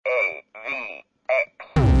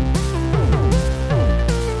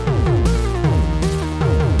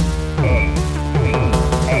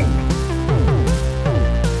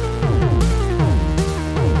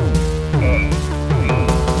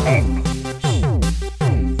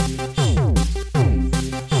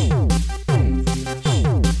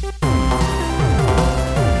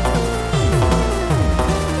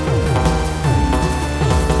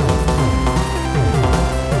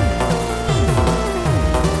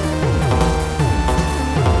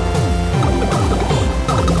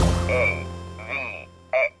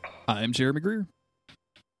I'm Jeremy Greer.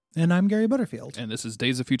 And I'm Gary Butterfield. And this is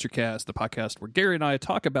Days of Future Cast, the podcast where Gary and I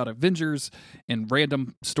talk about Avengers and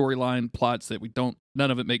random storyline plots that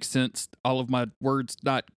none of it makes sense. All of my words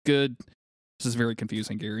not good. This is very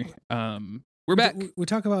confusing, Gary. We're back. We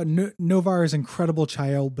talk about Novar's incredible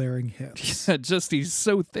childbearing hips. Yeah, he's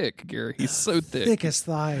so thick, Gary. He's so thick. Thick as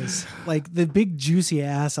thighs. Like the big juicy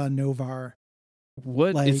ass on Novar.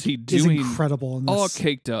 What is he doing? Is incredible in this. All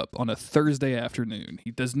caked up on a Thursday afternoon.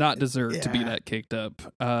 He does not deserve to be that caked up.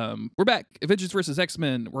 We're back. Avengers versus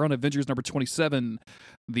X-Men. We're on Avengers number 27,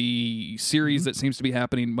 the series that seems to be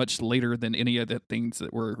happening much later than any of the things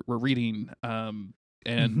that we're reading. We're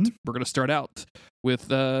going to start out with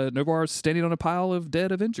Novar standing on a pile of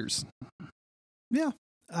dead Avengers. Yeah.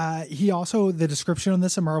 He also, the description on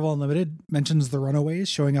this in Marvel Unlimited mentions the Runaways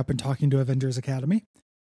showing up and talking to Avengers Academy.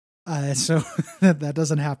 So that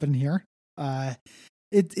doesn't happen here.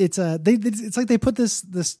 It's like they put this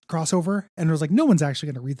crossover and it was like, no one's actually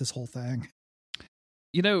going to read this whole thing.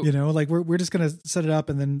 You know, like we're just going to set it up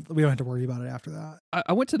and then we don't have to worry about it after that.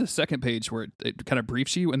 I went to the second page where it kind of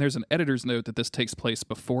briefs you, and there's an editor's note that this takes place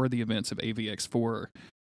before the events of AVX4,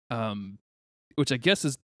 which I guess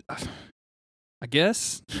is,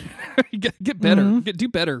 get better, do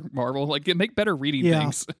better, Marvel. Like make better reading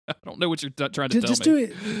things. I don't know what you're trying to tell me.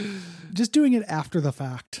 Just doing it after the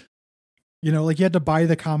fact. You know, like you had to buy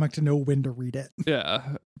the comic to know when to read it.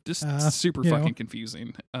 Yeah, just super fucking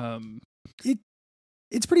confusing.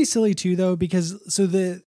 It's pretty silly too, though, because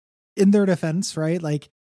in their defense, right? Like,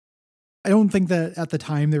 I don't think that at the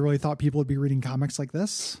time they really thought people would be reading comics like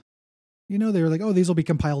this. You know, they were like, oh, these will be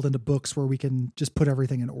compiled into books where we can just put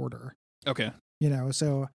everything in order. Okay. You know,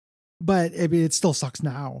 so, but I mean, it still sucks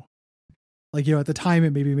now. Like, you know, at the time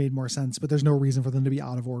it maybe made more sense, but there's no reason for them to be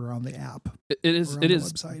out of order on the app. It is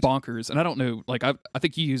bonkers. And I don't know, like I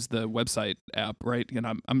think you use the website app, right? And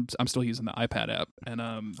I'm still using the iPad app, and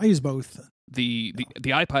I use both. The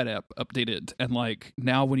iPad app updated, and like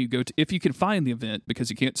now when you go to, if you can find the event, because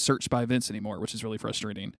you can't search by events anymore, which is really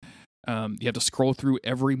frustrating. You have to scroll through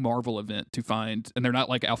every Marvel event to find, and they're not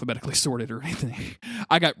like alphabetically sorted or anything.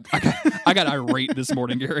 I got irate this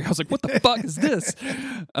morning, Gary. I was like, "What the fuck is this?"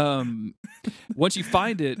 Once you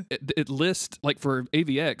find it lists, like for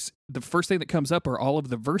AVX, the first thing that comes up are all of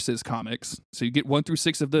the Versus comics. So you get 1 through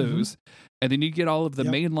 6 of those, and then you get all of the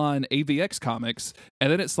mainline AVX comics,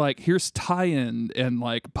 and then it's like, here's tie-in and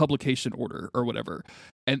like publication order or whatever.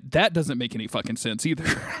 And that doesn't make any fucking sense either.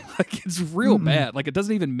 Like it's real bad. Like it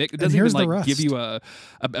doesn't even like give you a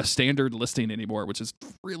standard listing anymore, which is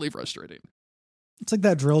really frustrating. It's like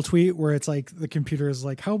that drill tweet where it's like the computer is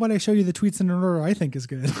like, how about I show you the tweets in an order I think is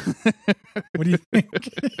good? What do you think?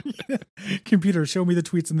 Computer, show me the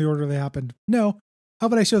tweets in the order they happened. No. How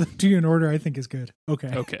about I show them to you in order I think is good?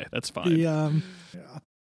 Okay. Okay, that's fine.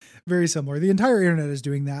 Very similar. The entire internet is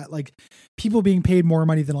doing that. Like people being paid more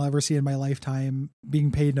money than I'll ever see in my lifetime,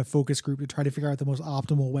 being paid in a focus group to try to figure out the most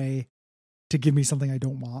optimal way to give me something I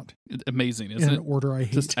don't want. Amazing, isn't it? In an order I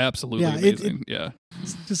hate. Just absolutely amazing.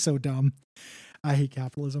 It's just so dumb. I hate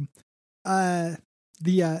capitalism. So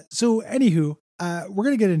anywho, we're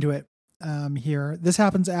going to get into it here. This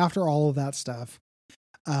happens after all of that stuff.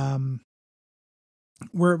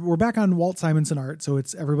 We're back on Walt Simonson art, so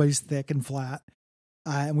it's everybody's thick and flat.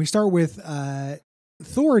 And we start with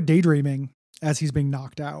Thor daydreaming as he's being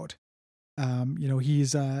knocked out. You know,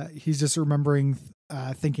 he's just remembering,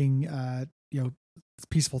 thinking, you know,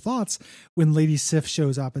 peaceful thoughts when Lady Sif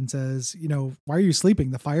shows up and says, you know, why are you sleeping?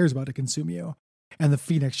 The fire's about to consume you. And the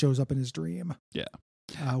Phoenix shows up in his dream. Yeah.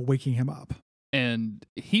 Waking him up. And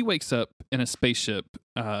he wakes up in a spaceship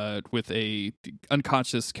with a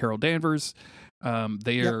unconscious Carol Danvers.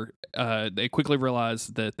 They quickly realize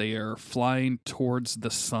that they are flying towards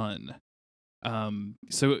the sun.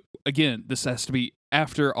 So again, this has to be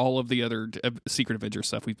after all of the other Secret Avenger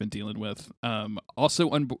stuff we've been dealing with. Also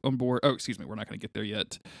on board. Oh, excuse me. We're not going to get there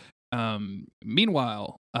yet.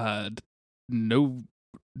 Meanwhile,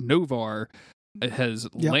 Novar has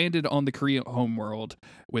landed on the Korean homeworld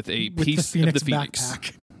with a piece of the Phoenix.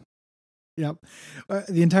 Backpack. Yep.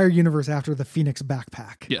 The entire universe after the Phoenix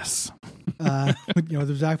backpack. Yes. You know,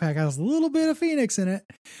 the backpack has a little bit of Phoenix in it.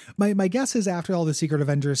 My guess is after all the Secret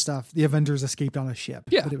Avengers stuff, the Avengers escaped on a ship,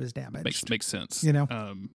 but it was damaged. Makes sense. You know,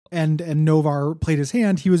 and Novar played his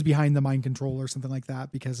hand. He was behind the mind control or something like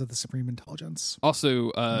that because of the Supreme Intelligence.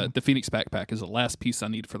 Also, the Phoenix backpack is the last piece I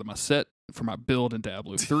need for my set for my build in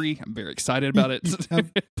Diablo 3. I'm very excited about it.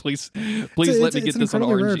 Please let me get this on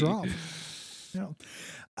RNG.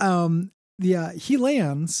 Yeah, he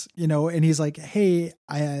lands, you know, and he's like, hey,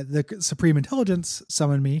 the Supreme Intelligence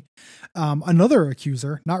summoned me. Another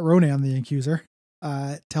accuser, not Ronan the accuser,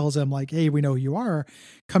 tells him like, hey, we know who you are.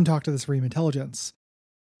 Come talk to the Supreme Intelligence.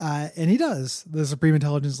 And he does. The Supreme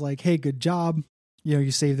Intelligence is like, hey, good job. You know,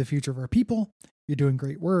 you saved the future of our people. You're doing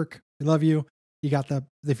great work. We love you. You got the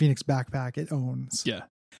Phoenix backpack it owns. Yeah.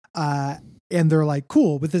 And they're like,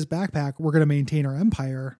 cool, with this backpack, we're going to maintain our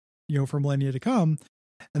empire, you know, for millennia to come.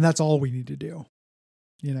 And that's all we need to do,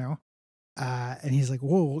 you know? And he's like,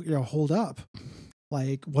 whoa, you know, hold up.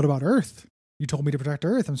 Like, what about Earth? You told me to protect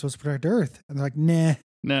Earth. I'm supposed to protect Earth. And they're like, nah,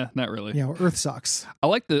 not really. you know, Earth sucks. I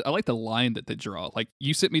like the line that they draw. Like,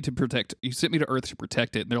 you sent me to Earth to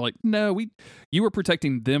protect it. And they're like, no, you were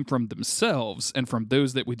protecting them from themselves and from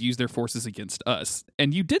those that would use their forces against us.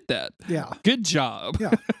 And you did that. Yeah. Good job.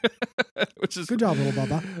 Yeah. Which is Good job, little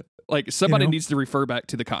Bubba. Like, somebody You know? needs to refer back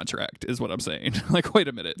to the contract is what I'm saying. Like, wait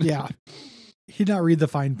a minute. Yeah. He did not read the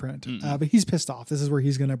fine print, Mm-mm. but he's pissed off. This is where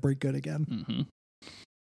he's going to break good again. Mm-hmm.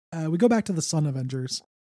 We go back to the Sun Avengers,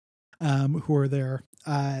 who are there.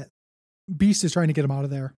 Beast is trying to get him out of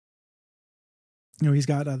there. You know,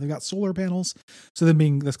 they've got solar panels, so them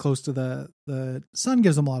being this close to the sun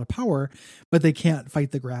gives them a lot of power, but they can't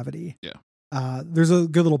fight the gravity. Yeah. There's a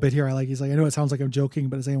good little bit here. I like. He's like, I know it sounds like I'm joking,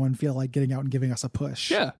 but does anyone feel like getting out and giving us a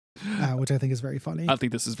push? Yeah. Which I think is very funny. I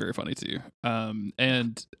think this is very funny too.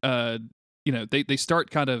 And you know, they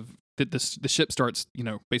start kind of the ship starts, you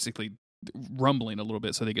know, basically rumbling a little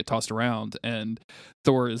bit, so they get tossed around, and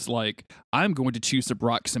Thor is like, I'm going to choose some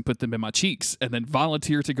rocks and put them in my cheeks and then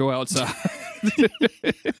volunteer to go outside.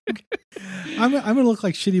 I'm gonna look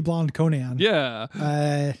like shitty blonde Conan. Yeah.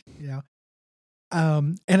 Yeah.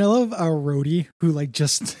 And I love Rhodey, who like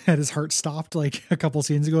just had his heart stopped like a couple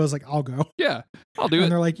scenes ago. I was like, I'll go. Yeah, I'll do And it.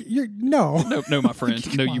 they're like, no, No, my friend.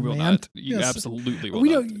 Come No, on, you will man. not. You Yes. absolutely will we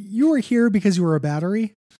not. don't. You were here because you were a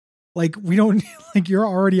battery. Like we don't. Like you're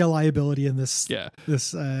already a liability in this. Yeah.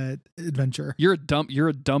 This adventure. You're a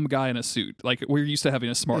dumb guy in a suit. Like, we're used to having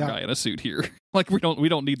a smart Yeah. guy in a suit here. Like, we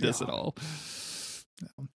don't need this Yeah. at all.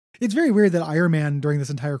 It's very weird that Iron Man during this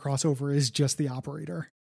entire crossover is just the operator.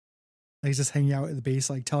 Like he's just hanging out at the base,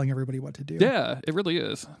 like telling everybody what to do. Yeah, it really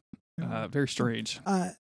is. Yeah. Very strange.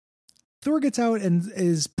 Thor gets out and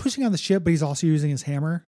is pushing on the ship, but he's also using his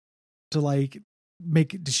hammer to like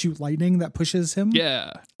to shoot lightning that pushes him.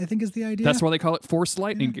 Yeah. I think is the idea. That's why they call it forced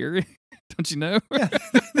lightning, Yeah. Gary. Don't you know? Yeah.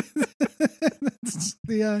 That's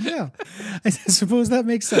yeah. I suppose that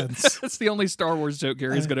makes sense. That's the only Star Wars joke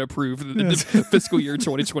Gary's going to approve in yes. the fiscal year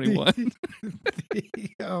 2021.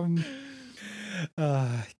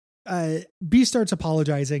 Beast starts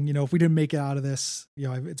apologizing. You know, if we didn't make it out of this, you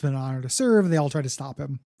know, it's been an honor to serve. And they all try to stop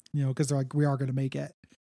him, you know, because they're like, we are going to make it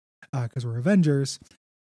because we're Avengers.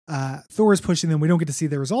 Thor is pushing them. We don't get to see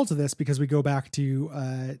the results of this because we go back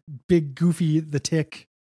to Big Goofy the Tick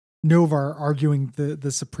Novar arguing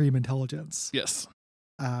the Supreme Intelligence. Yes.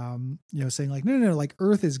 You know, saying like, no, like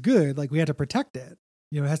Earth is good. Like we have to protect it.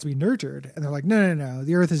 You know, it has to be nurtured. And they're like, no.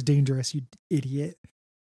 The Earth is dangerous, you idiot.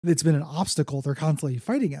 It's been an obstacle. They're constantly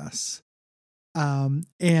fighting us.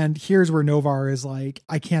 And here's where Novar is like,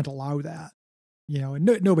 I can't allow that. You know, and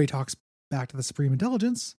nobody talks back to the Supreme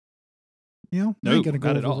Intelligence. You know, No, ain't going to go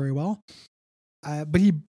not at over all. very well. But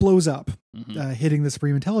he blows up, Mhm. hitting the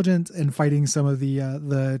Supreme Intelligence and fighting some of the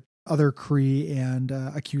other Kree and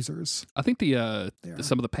accusers. I think there.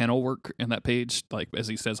 some of the panel work in that page, like as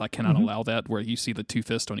he says, I cannot Mhm. allow that, where you see the two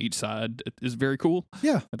fists on each side, it is very cool.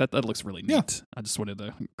 Yeah. That looks really neat. Yeah. I just wanted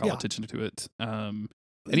to call Yeah. attention to it. And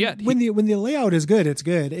yeah, when the layout is good, it's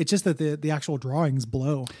good. It's just that the actual drawings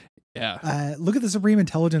blow. yeah, Look at the Supreme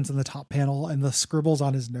Intelligence in the top panel and the scribbles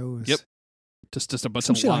on his nose. Yep. just a bunch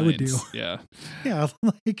Some of shit I lines. would do. Yeah, Yeah,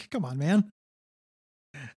 like come on, man.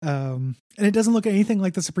 And it doesn't look anything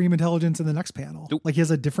like the Supreme Intelligence in the next panel. Nope. Like he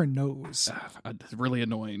has a different nose. it's really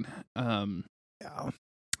annoying. Yeah.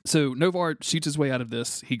 So Novar shoots his way out of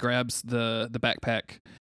this. He grabs the backpack,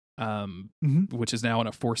 Mhm. which is now in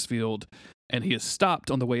a force field, and he is stopped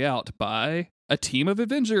on the way out by a team of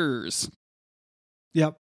Avengers.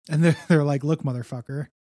 Yep. And they're like, look, motherfucker.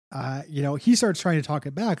 You know, he starts trying to talk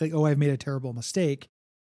it back, like, oh, I've made a terrible mistake.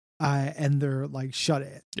 And they're like, shut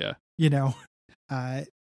it. Yeah. You know,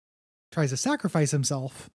 tries to sacrifice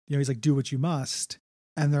himself. You know, he's like, do what you must.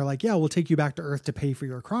 And they're like, yeah, we'll take you back to Earth to pay for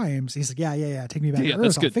your crimes. He's like, yeah. Take me back Yeah, to Earth.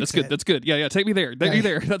 that's I'll good. fix That's good. it. That's good. Yeah. Take me there. Take me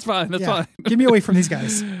there. That's fine. That's Yeah. fine. Get me away from these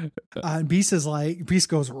guys. And Beast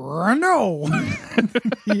goes, no.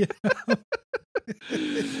 Yeah.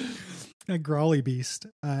 A growly Beast.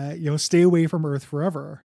 You know, stay away from Earth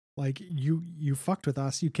forever. Like you fucked with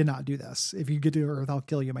us. You cannot do this. If you get to Earth, I'll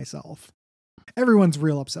kill you myself. Everyone's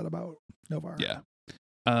real upset about Novar. Yeah.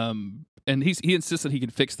 And he insists that he can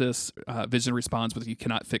fix this. Vision responds with, "You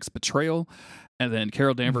cannot fix betrayal." And then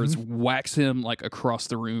Carol Danvers whacks him like across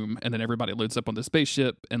the room, and then everybody loads up on the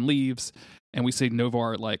spaceship and leaves. And we see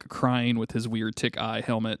Novar like crying with his weird tick eye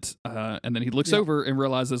helmet. And then he looks over and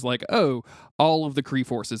realizes like, oh, all of the Kree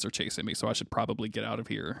forces are chasing me, so I should probably get out of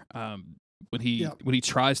here. When he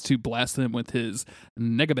tries to blast them with his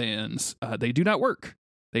negabands, they do not work.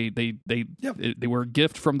 They were a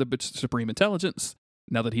gift from the Supreme Intelligence.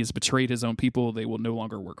 Now that he has betrayed his own people, they will no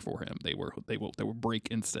longer work for him. They will break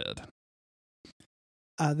instead.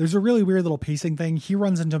 There's a really weird little pacing thing. He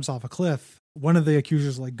runs and jumps off a cliff. One of the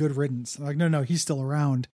accusers like, "Good riddance." I'm like, no, he's still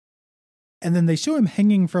around. And then they show him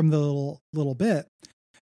hanging from the little bit,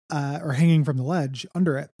 or hanging from the ledge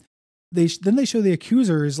under it. Then they show the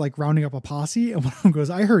accusers like rounding up a posse, and one of them goes,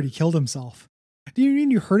 "I heard he killed himself." Do you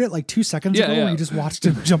mean you heard it like 2 seconds ago when you just watched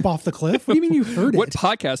him jump off the cliff? What do you mean you heard it? What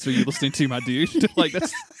podcast are you listening to, my dude? Like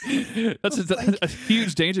that's a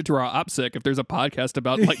huge danger to our OPSEC if there's a podcast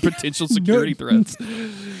about like potential security threats.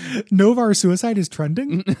 Novar suicide is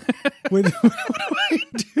trending. What do I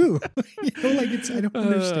do? I don't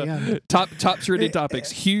understand. Top trending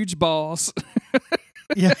topics: huge balls.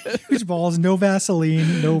 Yeah, huge balls. No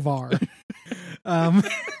Vaseline. No VAR.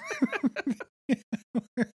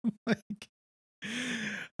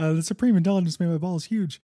 The Supreme Intelligence made my balls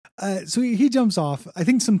huge. So he jumps off. I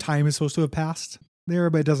think some time is supposed to have passed there,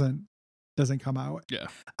 but it doesn't come out. Yeah.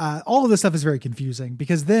 All of this stuff is very confusing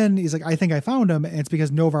because then he's like, "I think I found him," and it's because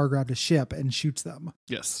Novar grabbed a ship and shoots them.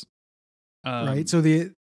 Yes. Right. So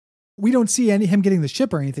we don't see him getting the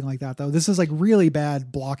ship or anything like that though. This is like really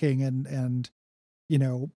bad blocking and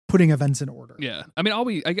putting events in order. Yeah. I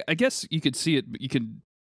mean, I guess you could see it. You can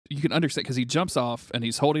understand because he jumps off and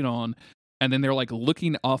he's holding on. And then they're like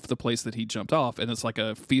looking off the place that he jumped off, and it's like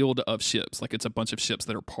a field of ships. Like it's a bunch of ships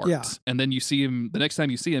that are parked. Yeah. And then you see him, the next time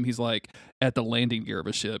you see him, he's like at the landing gear of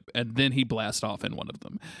a ship, and then he blasts off in one of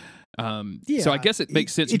them. So I guess it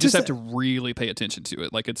makes sense. You just have to really pay attention to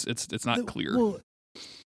it. Like it's not clear. Well,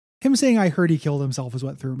 him saying "I heard he killed himself" is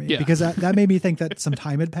what threw me because that made me think that some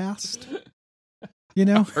time had passed.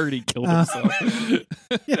 I heard he killed himself.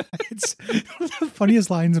 Yeah, it's one of the funniest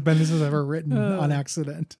lines Bendis has ever written on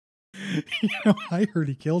accident. I heard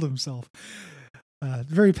he killed himself.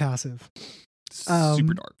 Very passive.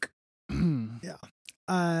 Super dark. Yeah.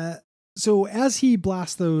 So as he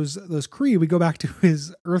blasts those Kree, we go back to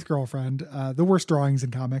his Earth girlfriend. The worst drawings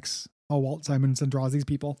in comics. Walt Simonson draws these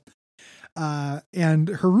people. And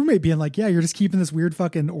her roommate being like, "Yeah, you're just keeping this weird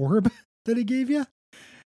fucking orb that he gave you.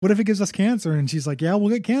 What if it gives us cancer?" And she's like, "Yeah, we'll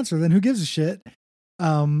get cancer. Then who gives a shit?"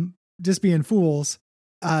 Just being fools.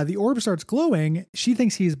 The orb starts glowing. She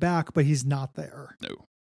thinks he's back, but he's not there. No.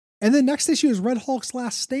 And then next issue is Red Hulk's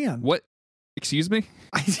last stand. What? Excuse me?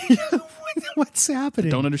 What's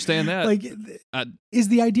happening? Don't understand that. Like, is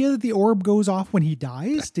the idea that the orb goes off when he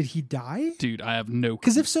dies? Did he die? Dude, I have no.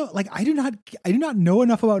 Because if so, like, I do not know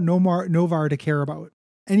enough about Novar to care about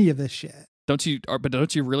any of this shit. Don't you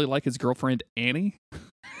really like his girlfriend Annie?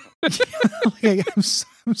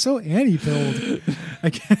 I'm so Annie pilled.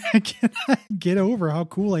 I cannot get over how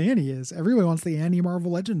cool Annie is. Everyone wants the Annie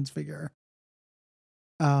Marvel Legends figure.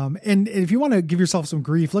 And if you want to give yourself some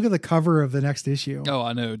grief, look at the cover of the next issue. Oh,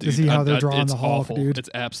 I know, dude. To see how they're drawing the Hulk, awful. dude. It's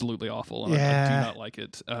absolutely awful. And I do not like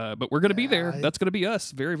it. But we're going to be there. That's going to be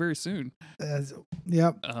us very, very soon.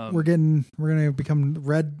 Yep. We're going to become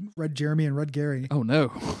Red Jeremy and Red Gary. Oh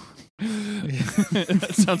no.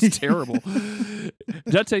 That sounds terrible.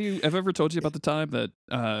 Did I tell you, have I ever told you about the time that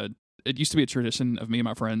it used to be a tradition of me and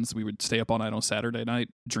my friends, we would stay up all night on Saturday night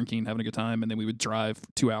drinking, having a good time, and then we would drive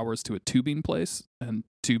 2 hours to a tubing place and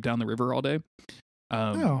tube down the river all day.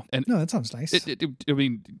 No, that sounds nice. I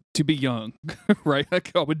mean, to be young, right?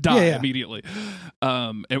 Like, I would die immediately.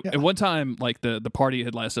 And one time, like the party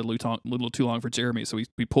had lasted a little too long for Jeremy, so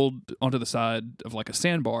we pulled onto the side of like a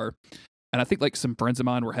sandbar. And I think like some friends of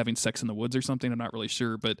mine were having sex in the woods or something. I'm not really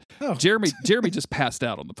sure, but Jeremy just passed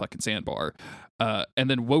out on the fucking sandbar, and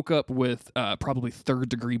then woke up with probably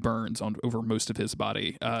 3rd-degree burns over most of his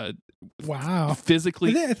body. Wow!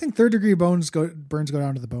 Physically, I think 3rd-degree burns go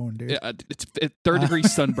down to the bone, dude. Yeah, it's 3rd-degree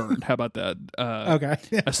sunburn. How about that? Okay,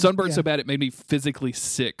 a sunburn so bad it made me physically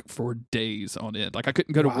sick for days on end. Like I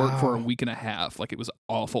couldn't go to work for a week and a half. Like it was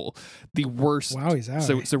awful. The worst. Wow, he's out.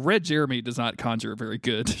 So Red Jeremy does not conjure very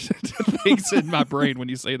good. things in my brain when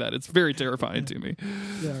you say that. It's very terrifying to me.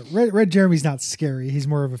 Yeah, Red Jeremy's not scary. He's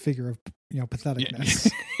more of a figure of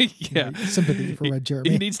patheticness. Yeah, sympathy for Red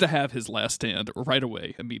Jeremy. He needs to have his last stand right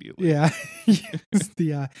away, immediately. Yeah,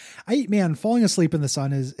 falling asleep in the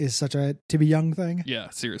sun is such a to be young thing. Yeah,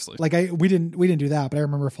 seriously. Like we didn't do that, but I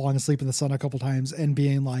remember falling asleep in the sun a couple times and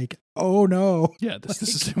being like, oh no. Yeah, this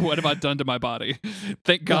is what have I done to my body?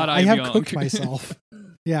 Thank God I have young. cooked myself.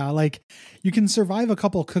 Yeah, like you can survive a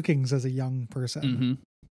couple cookings as a young person,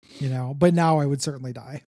 but now I would certainly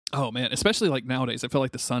die. Oh man, especially like nowadays, I feel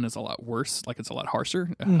like the sun is a lot worse. Like it's a lot harsher,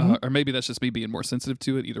 or maybe that's just me being more sensitive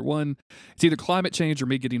to it. Either one, it's either climate change or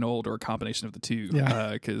me getting old, or a combination of the two.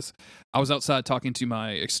 Yeah. Because I was outside talking to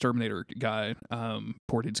my exterminator guy.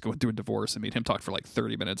 Poor dude's going through a divorce, and made him talk for like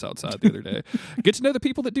 30 minutes outside the other day. Get to know the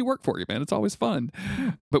people that do work for you, man. It's always fun.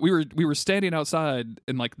 But we were standing outside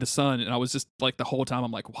in like the sun, and I was just like the whole time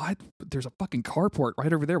I'm like, why? There's a fucking carport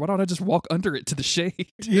right over there. Why don't I just walk under it to the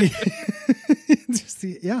shade?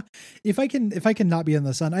 If I can not be in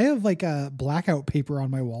the sun, I have like a blackout paper on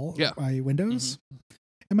my wall, my windows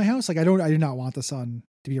in my house. Like I do not want the sun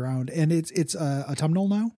to be around. And it's autumnal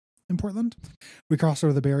now in Portland. We crossed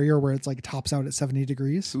over the barrier where it's like tops out at 70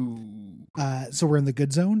 degrees. Ooh. So we're in the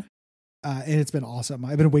good zone. And it's been awesome.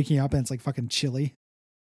 I've been waking up and it's like fucking chilly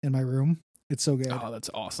in my room. It's so good. Oh, that's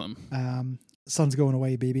awesome. Sun's going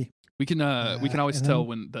away, baby. We can always tell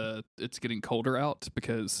when it's getting colder out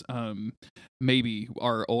because maybe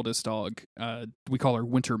our oldest dog, we call her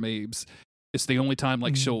Winter Mabes. It's the only time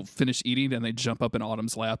like she'll finish eating and they jump up in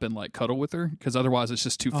Autumn's lap and like cuddle with her because otherwise it's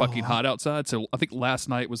just too fucking hot outside. So I think last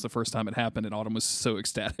night was the first time it happened and Autumn was so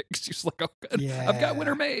ecstatic. She's like, "Oh, good. I've got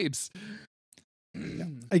Winter Mabes."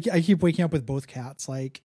 I keep waking up with both cats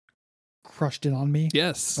like crushed in on me.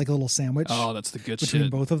 Yes. Like a little sandwich. Oh, that's the good between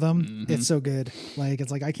shit. both of them. It's so good. Like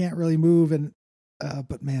it's like I can't really move and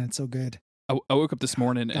but man, it's so good. I woke up this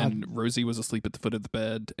morning and Rosie was asleep at the foot of the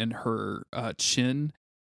bed and her chin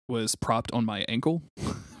was propped on my ankle.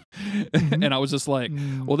 And I was just like,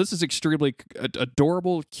 well, this is extremely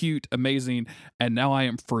adorable, cute, amazing, and now I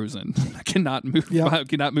am frozen. I cannot move. I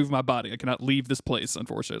cannot move my body. I cannot leave this place,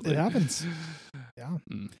 unfortunately. It happens. Yeah.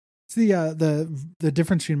 It's the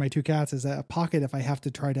difference between my two cats is that a Pocket, if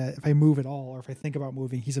I move at all or if I think about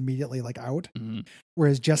moving, he's immediately like out.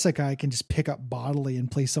 Whereas Jessica, I can just pick up bodily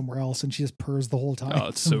and place somewhere else, and she just purrs the whole time. Oh,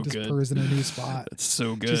 it's so just good. Purrs in a new spot. It's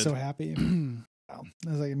so good. She's so happy. Wow,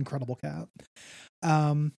 that's like an incredible cat.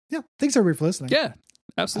 Thanks everybody for listening. Yeah,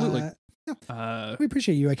 absolutely. We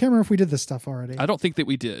appreciate you. I can't remember if we did this stuff already. I don't think that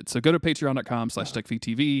we did. So go to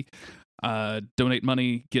patreon.com/TechFeedTV, donate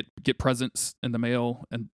money, get presents in the mail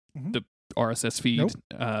and the RSS feed,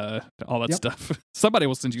 all that stuff. Somebody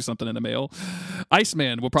will send you something in the mail.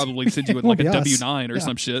 Iceman will probably send you like a W9 or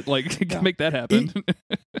some shit. Like make that happen.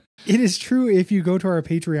 It is true. If you go to our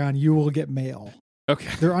Patreon, you will get mail.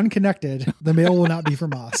 Okay. They're unconnected. The mail will not be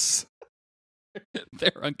from us.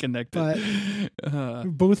 They're unconnected. But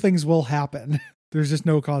both things will happen. There's just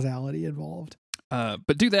no causality involved.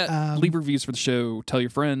 But do that. Leave reviews for the show. Tell your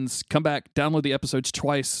friends. Come back. Download the episodes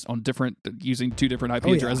twice on using 2 different IP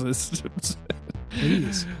addresses.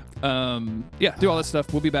 Please. Do all that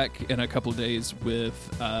stuff. We'll be back in a couple of days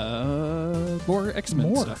with more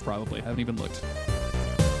X-Men stuff. Probably. I haven't even looked.